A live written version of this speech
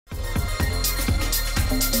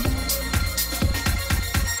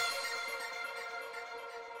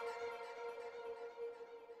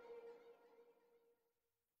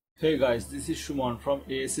Hey guys, this is Shuman from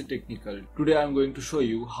ASA Technical. Today I am going to show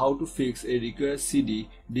you how to fix a required CD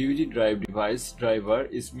DVD drive device driver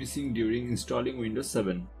is missing during installing Windows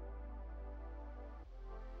 7.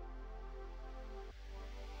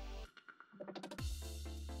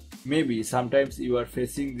 Maybe sometimes you are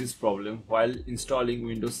facing this problem while installing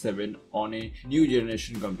Windows 7 on a new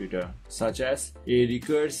generation computer, such as a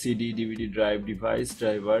required CD DVD drive device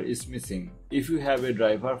driver is missing. If you have a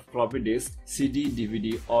driver, floppy disk, CD,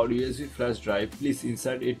 DVD or USB flash drive, please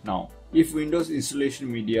insert it now. If Windows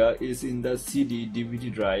installation media is in the CD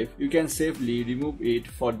DVD drive, you can safely remove it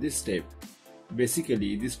for this step.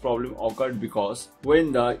 Basically, this problem occurred because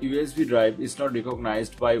when the USB drive is not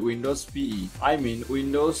recognized by Windows PE, I mean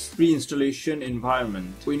Windows Preinstallation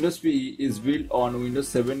Environment. Windows PE is built on Windows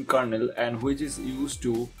 7 kernel and which is used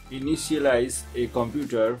to initialize a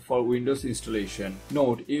computer for Windows installation.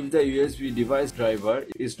 Note, if the USB device driver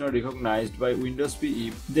is not recognized by Windows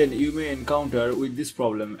PE, then you may encounter with this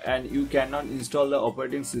problem and you cannot install the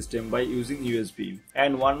operating system by using USB.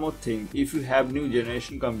 And one more thing, if you have new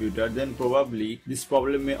generation computer, then probably this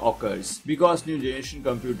problem may occur because new generation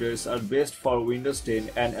computers are best for Windows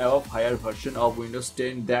 10 and above higher version of Windows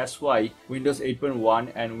 10. That's why Windows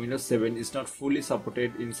 8.1 and Windows 7 is not fully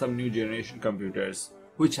supported in some new generation computers,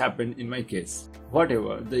 which happened in my case.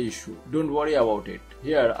 Whatever the issue, don't worry about it.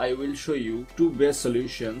 Here I will show you two best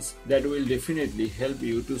solutions that will definitely help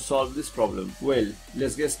you to solve this problem. Well,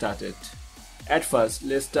 let's get started. At first,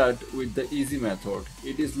 let's start with the easy method.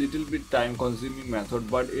 It is little bit time consuming method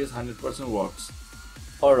but it is 100% works.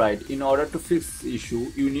 Alright, in order to fix this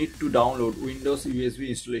issue, you need to download Windows USB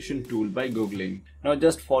installation tool by googling. Now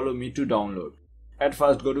just follow me to download. At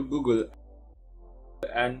first, go to Google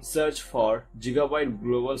and search for Gigabyte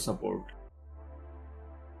Global Support.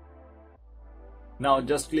 Now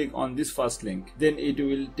just click on this first link. Then it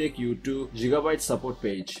will take you to Gigabyte support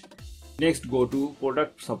page. Next, go to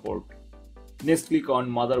Product Support. Next, click on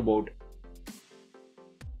Motherboard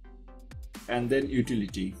and then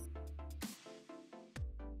Utility.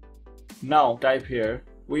 Now type here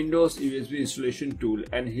Windows USB installation tool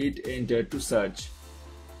and hit enter to search.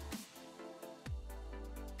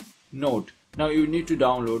 Note, now you need to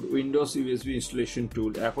download Windows USB installation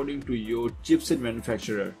tool according to your chipset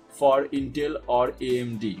manufacturer for Intel or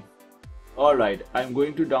AMD. Alright, I am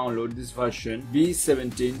going to download this version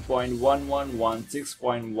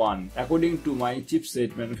B17.1116.1 according to my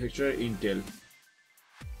chipset manufacturer Intel.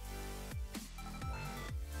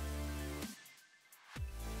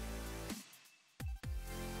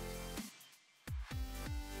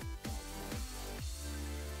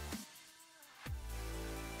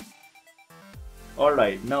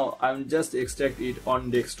 Alright, now I am just extract it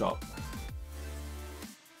on desktop.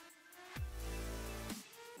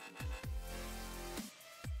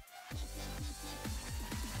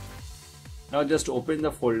 Now just open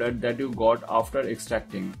the folder that you got after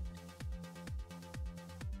extracting.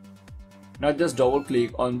 Now just double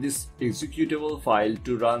click on this executable file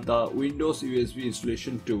to run the Windows USB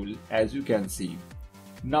installation tool, as you can see.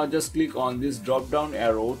 Now just click on this drop down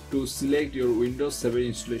arrow to select your Windows 7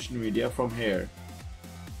 installation media from here.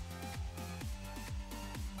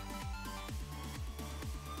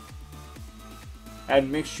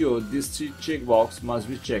 And make sure this checkbox must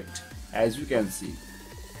be checked, as you can see.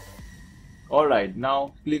 Alright,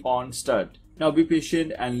 now click on Start. Now be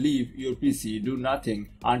patient and leave your PC do nothing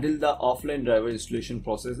until the offline driver installation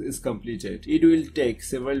process is completed. It will take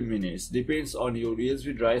several minutes, depends on your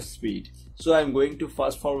USB drive speed. So I am going to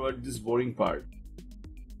fast forward this boring part.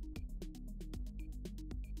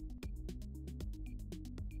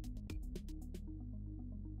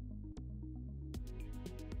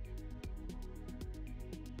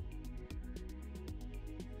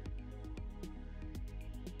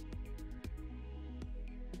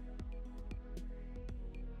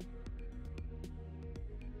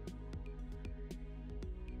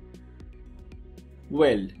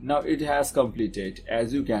 Well, now it has completed,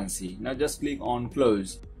 as you can see. Now just click on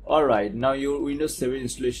Close. Alright, now your Windows 7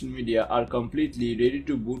 installation media are completely ready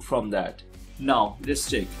to boot from that. Now let's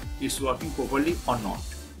check it's working properly or not.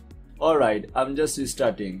 Alright, I'm just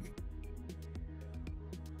restarting.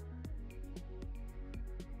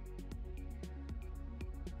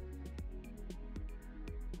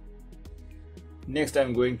 Next,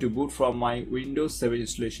 I'm going to boot from my Windows 7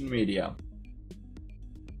 installation media.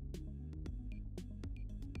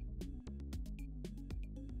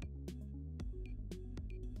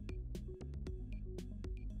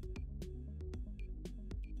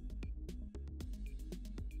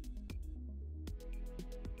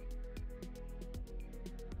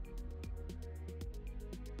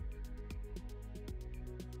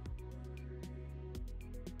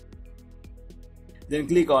 Then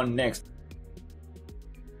click on Next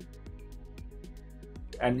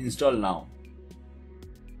and install now.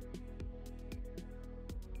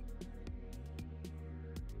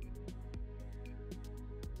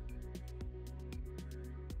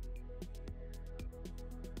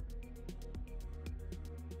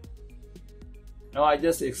 Now I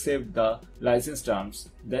just accept the license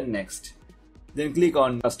terms, then Next. Then click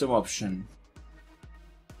on Custom option.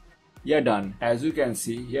 Yeah, done. As you can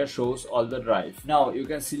see, here shows all the drive. Now you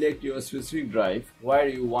can select your specific drive where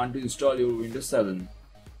you want to install your Windows 7.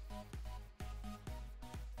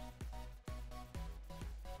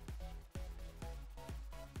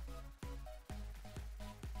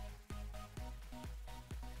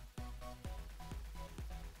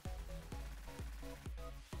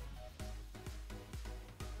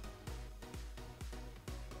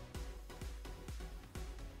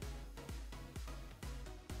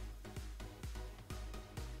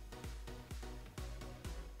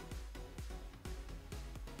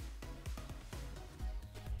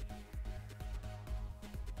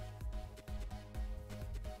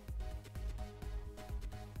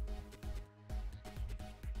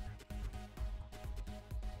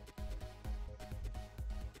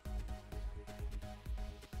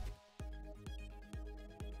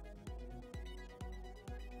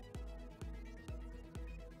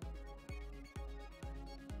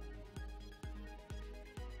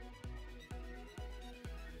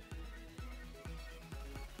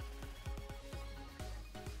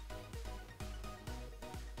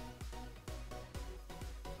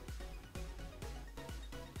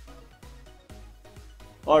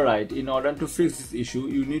 Alright, in order to fix this issue,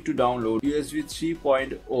 you need to download USB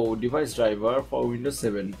 3.0 device driver for Windows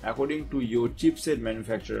 7 according to your chipset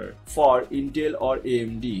manufacturer. For Intel or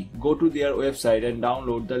AMD, go to their website and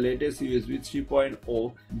download the latest USB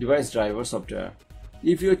 3.0 device driver software.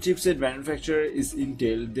 If your chipset manufacturer is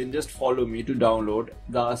Intel, then just follow me to download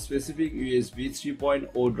the specific USB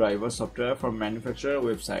 3.0 driver software from manufacturer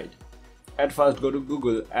website. At first, go to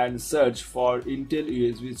Google and search for Intel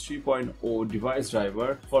USB 3.0 device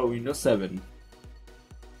driver for Windows 7.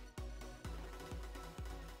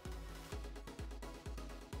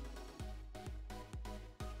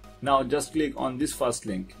 Now just click on this first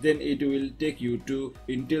link, then it will take you to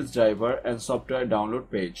Intel's driver and software download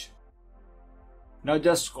page. Now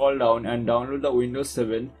just scroll down and download the Windows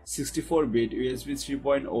 7 64-bit USB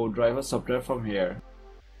 3.0 driver software from here.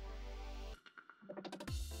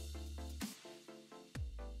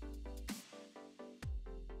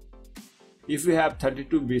 If you have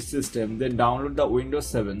 32-bit system, then download the Windows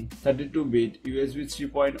 7 32-bit USB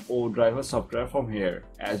 3.0 driver software from here,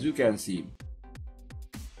 as you can see.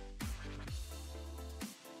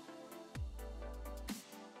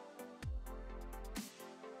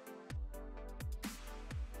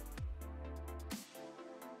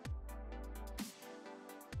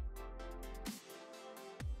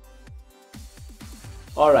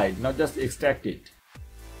 Alright, now just extract it.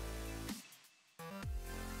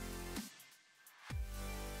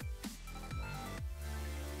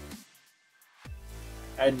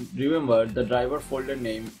 And remember the driver folder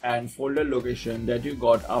name and folder location that you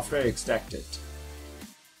got after extracted.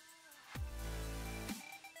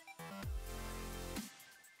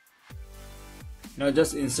 Now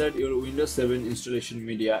just insert your Windows 7 installation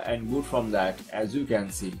media and boot from that, as you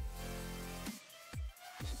can see.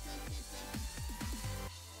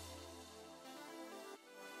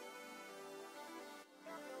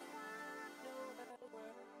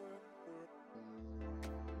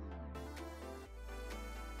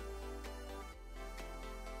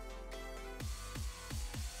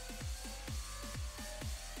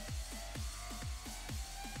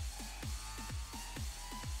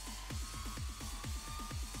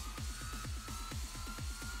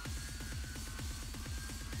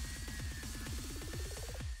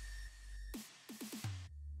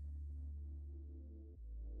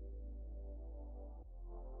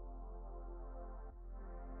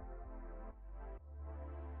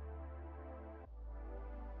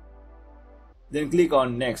 Then click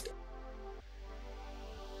on Next.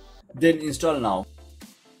 Then install now.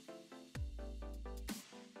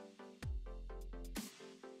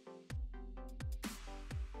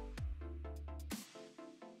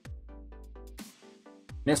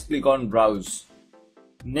 Next click on Browse.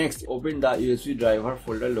 Next open the USB driver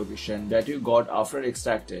folder location that you got after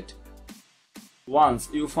extracted. Once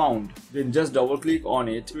you found, then just double click on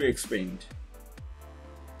it to expand.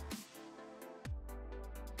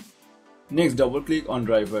 Next double click on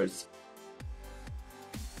drivers.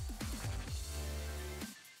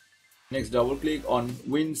 Next double click on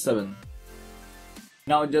Win7.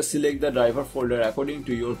 Now just select the driver folder according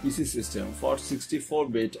to your PC system for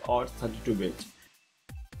 64-bit or 32-bit.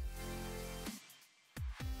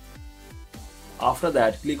 After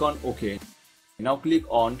that, click on OK. Now click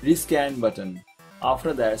on Rescan button.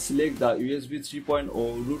 After that, select the USB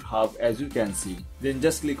 3.0 root hub as you can see. Then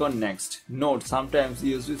just click on Next. Note, sometimes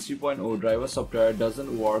USB 3.0 driver software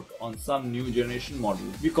doesn't work on some new generation model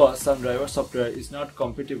because some driver software is not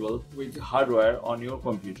compatible with hardware on your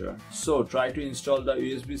computer. So try to install the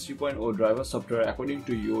USB 3.0 driver software according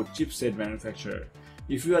to your chipset manufacturer.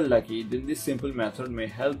 If you are lucky, then this simple method may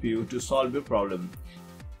help you to solve your problem.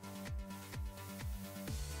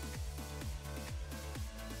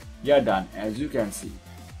 You are done, as you can see.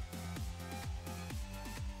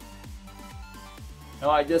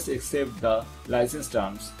 Now I just accept the license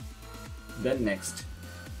terms, then next.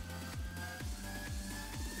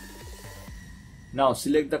 Now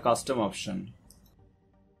select the custom option.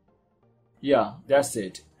 Yeah, that's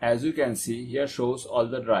it. As you can see, here shows all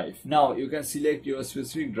the drive. Now you can select your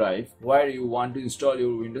specific drive where you want to install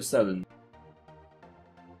your Windows 7.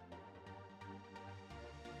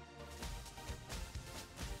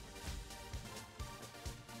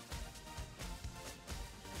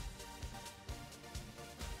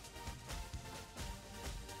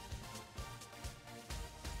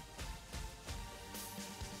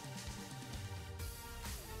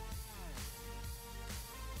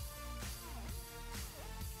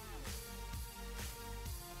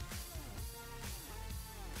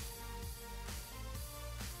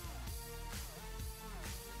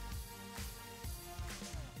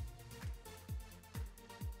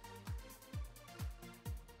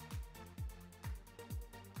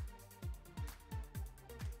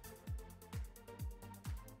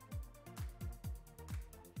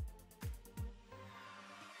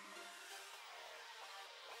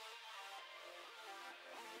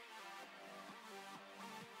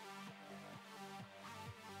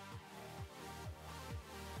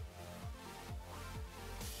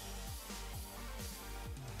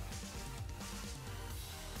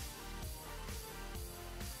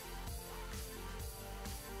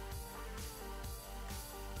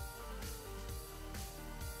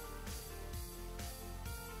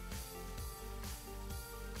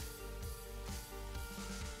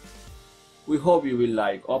 We hope you will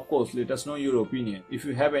like. Of course, let us know your opinion. If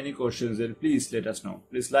you have any questions, then please let us know.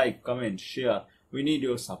 Please like, comment, share. We need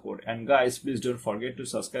your support. And guys, please don't forget to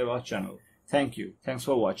subscribe our channel. Thank you. Thanks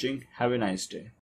for watching. Have a nice day.